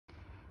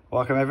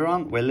Welcome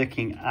everyone. We're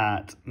looking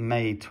at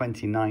May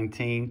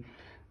 2019,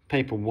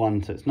 paper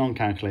 1, so it's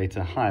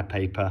non-calculator, higher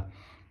paper,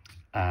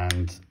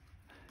 and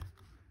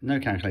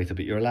no calculator,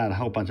 but you're allowed a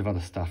whole bunch of other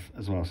stuff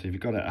as well. So if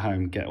you've got it at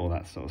home, get all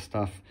that sort of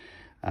stuff.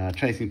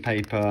 Tracing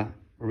paper,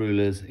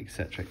 rulers,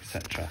 etc,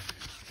 etc.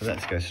 So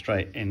let's go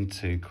straight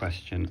into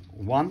question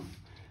 1.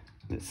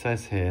 It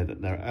says here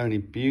that there are only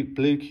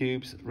blue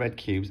cubes, red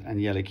cubes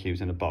and yellow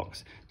cubes in a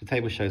box. The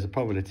table shows the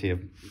probability of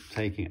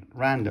taking at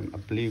random a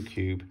blue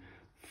cube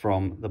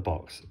from the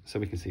box. So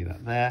we can see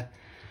that there.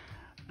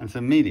 And so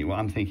immediately what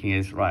I'm thinking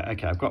is, right,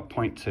 okay, I've got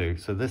 0.2.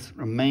 So this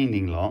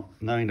remaining lot,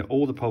 knowing that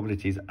all the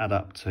probabilities add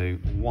up to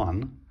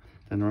 1,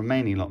 then the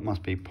remaining lot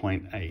must be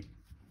 0.8.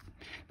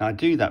 Now I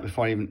do that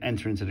before I even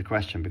enter into the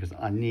question because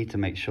I need to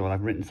make sure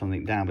I've written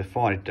something down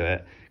before I do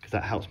it, because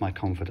that helps my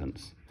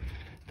confidence.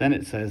 Then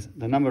it says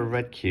the number of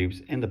red cubes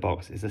in the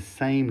box is the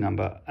same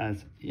number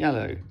as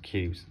yellow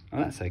cubes.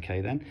 Well, that's okay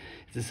then.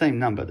 It's the same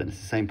number, then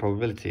it's the same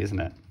probability, isn't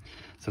it?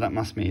 So that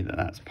must mean that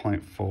that's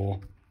 0.4,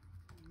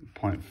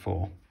 0.4.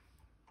 So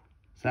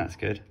that's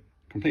good.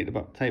 Complete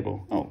the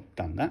table. Oh,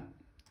 done that.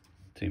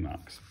 2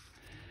 marks.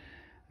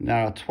 There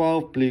are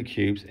 12 blue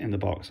cubes in the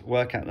box.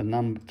 Work out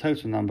the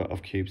total number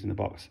of cubes in the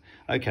box.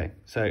 Okay,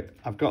 so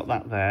I've got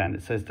that there, and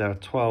it says there are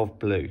 12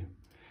 blue. And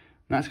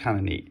that's kind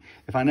of neat.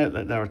 If I know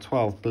that there are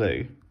 12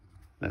 blue,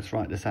 let's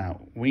write this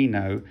out. We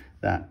know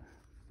that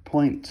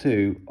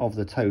 0.2 of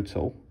the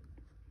total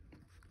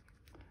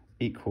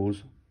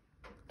equals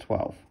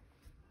 12.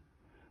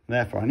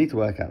 Therefore, I need to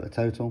work out the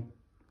total.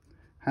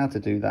 How to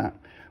do that?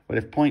 Well,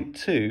 if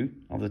 0.2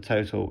 of the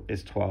total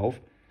is 12,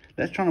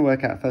 let's try and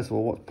work out, first of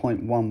all, what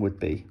 0.1 would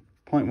be.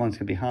 0.1 is going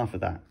to be half of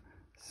that,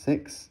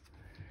 6.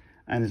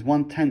 And as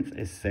 1/10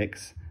 is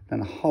 6, then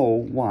a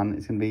whole 1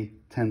 is going to be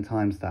 10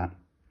 times that.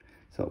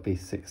 So it'll be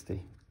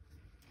 60.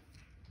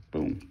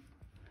 Boom.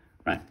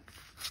 Right.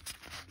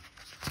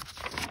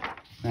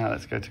 Now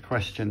let's go to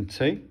question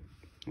 2.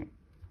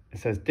 It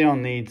says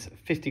Dion needs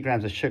 50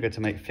 grams of sugar to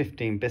make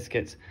 15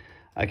 biscuits.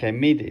 Okay,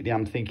 immediately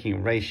I'm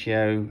thinking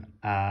ratio,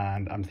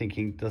 and I'm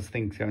thinking, does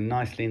things go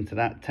nicely into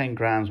that? 10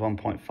 grams,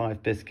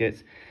 1.5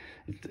 biscuits.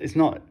 It's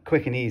not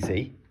quick and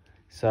easy,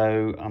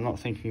 so I'm not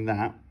thinking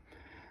that.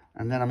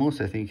 And then I'm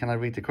also thinking, can I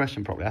read the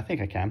question properly? I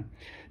think I can.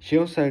 She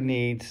also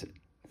needs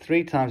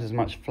 3 times as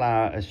much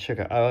flour as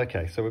sugar. Oh,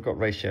 okay, so we've got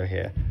ratio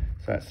here.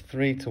 So that's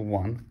 3 to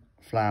 1,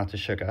 flour to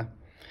sugar.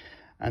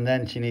 And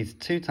then she needs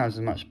 2 times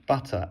as much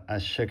butter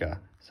as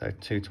sugar. So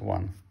 2 to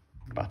 1,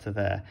 butter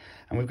there.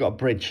 And we've got a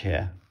bridge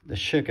here. The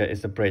sugar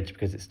is the bridge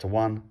because it's to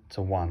 1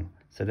 to 1.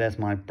 So there's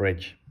my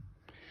bridge.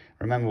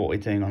 Remember what we're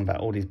doing on about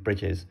all these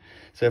bridges.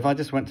 So if I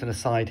just went to the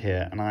side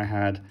here and I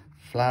had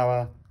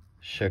flour,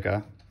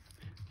 sugar,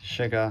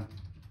 sugar,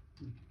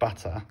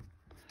 butter,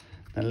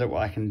 then look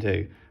what I can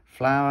do.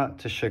 Flour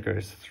to sugar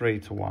is 3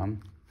 to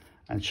 1,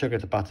 and sugar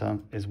to butter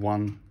is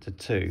 1 to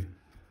 2,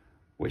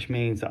 which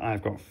means that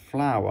I've got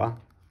flour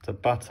to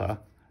butter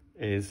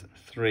is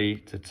 3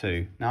 to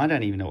 2. Now, I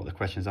don't even know what the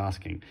question is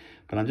asking,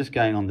 but I'm just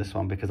going on this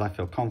one because I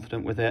feel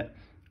confident with it.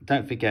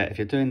 Don't forget, if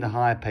you're doing the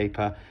higher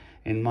paper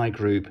in my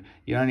group,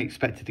 you're only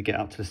expected to get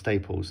up to the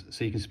staples,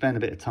 so you can spend a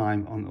bit of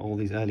time on all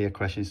these earlier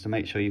questions to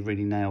make sure you've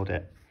really nailed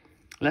it.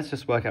 Let's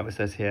just work out what it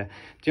says here.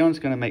 Dion's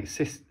going to make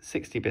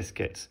 60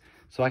 biscuits.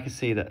 So I can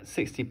see that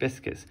 60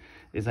 biscuits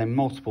is a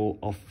multiple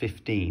of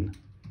 15.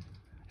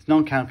 It's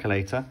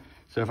non-calculator,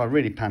 so if I'm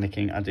really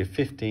panicking, I do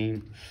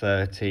 15,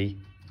 30,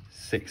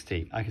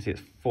 60. I can see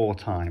it's 4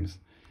 times.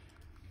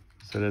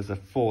 So there's a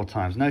 4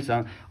 times.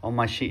 Notice on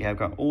my sheet here, I've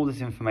got all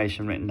this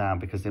information written down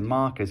because the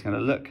marker is going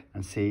to look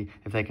and see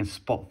if they can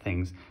spot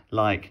things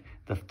like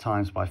the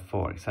times by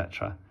 4,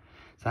 etc.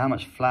 So how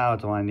much flour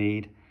do I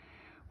need?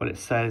 Well, it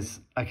says,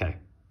 okay,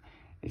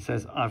 it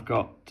says I've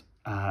got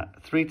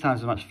 3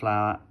 times as much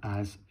flour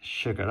as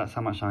sugar. That's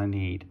how much I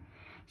need.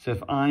 So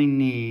if I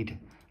need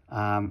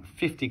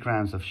 50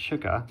 grams of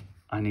sugar,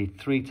 I need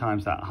 3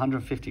 times that,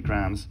 150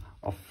 grams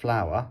of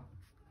flour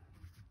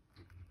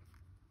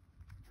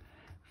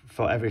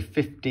for every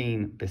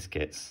 15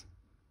 biscuits.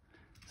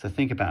 So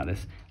think about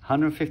this,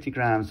 150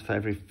 grams for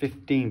every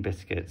 15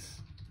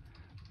 biscuits,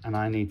 and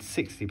I need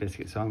 60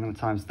 biscuits. So I'm going to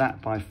times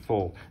that by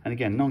 4. And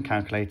again,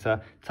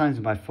 non-calculator, times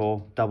it by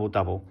 4, double,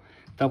 double.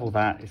 Double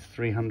that is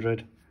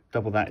 300.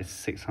 Double that is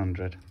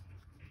 600.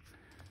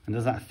 And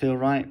does that feel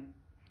right?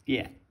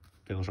 Yeah,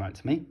 feels right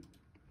to me.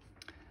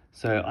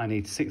 So I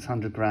need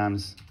 600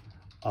 grams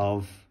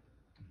of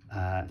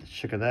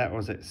sugar there, or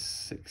is it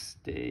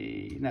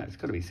 60? No, it's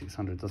got to be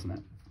 600, doesn't it?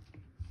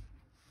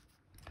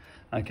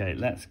 Okay,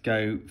 let's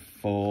go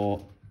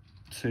for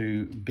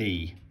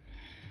 2B.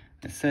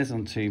 It says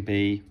on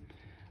 2B,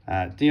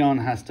 Dion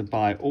has to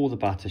buy all the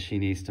butter she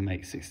needs to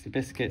make 60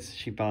 biscuits.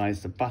 She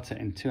buys the butter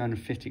in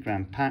 250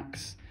 gram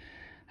packs.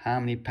 How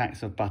many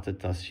packs of butter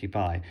does she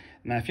buy?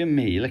 Now, if you're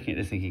me, you're looking at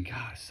this thinking,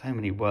 God, so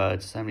many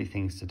words, so many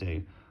things to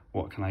do.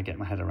 What can I get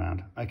my head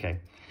around? Okay,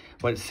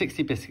 well, it's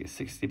 60 biscuits,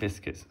 60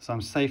 biscuits. So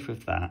I'm safe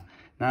with that.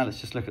 Now let's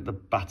just look at the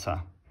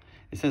butter.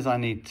 It says I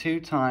need 2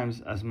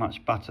 times as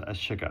much butter as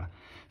sugar.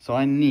 So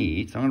I'm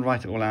going to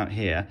write it all out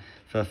here.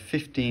 For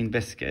 15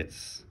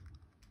 biscuits,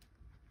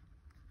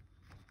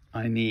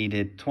 I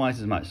needed twice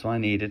as much. So I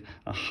needed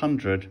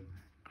 100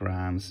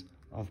 grams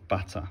of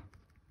butter.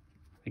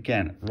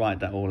 Again, write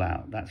that all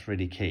out. That's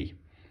really key.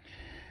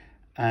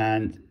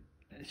 And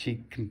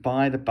she can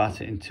buy the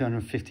butter in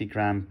 250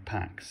 gram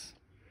packs.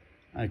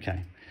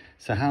 Okay,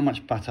 so how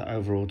much butter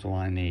overall do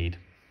I need?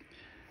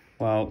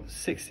 Well,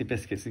 60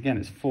 biscuits, again,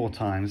 it's 4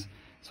 times.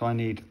 So I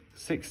need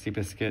 60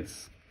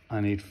 biscuits. I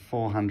need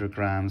 400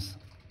 grams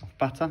of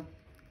butter.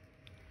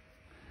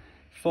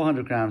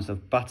 400 grams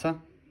of butter.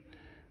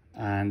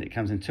 And it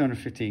comes in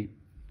 250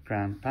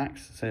 gram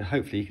packs. So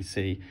hopefully you can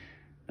see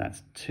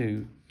that's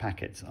 2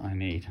 packets I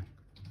need.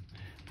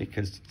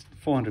 Because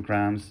 400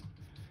 grams,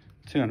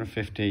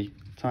 250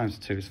 times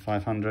 2 is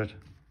 500.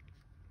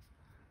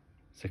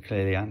 So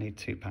clearly I need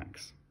 2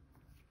 packs.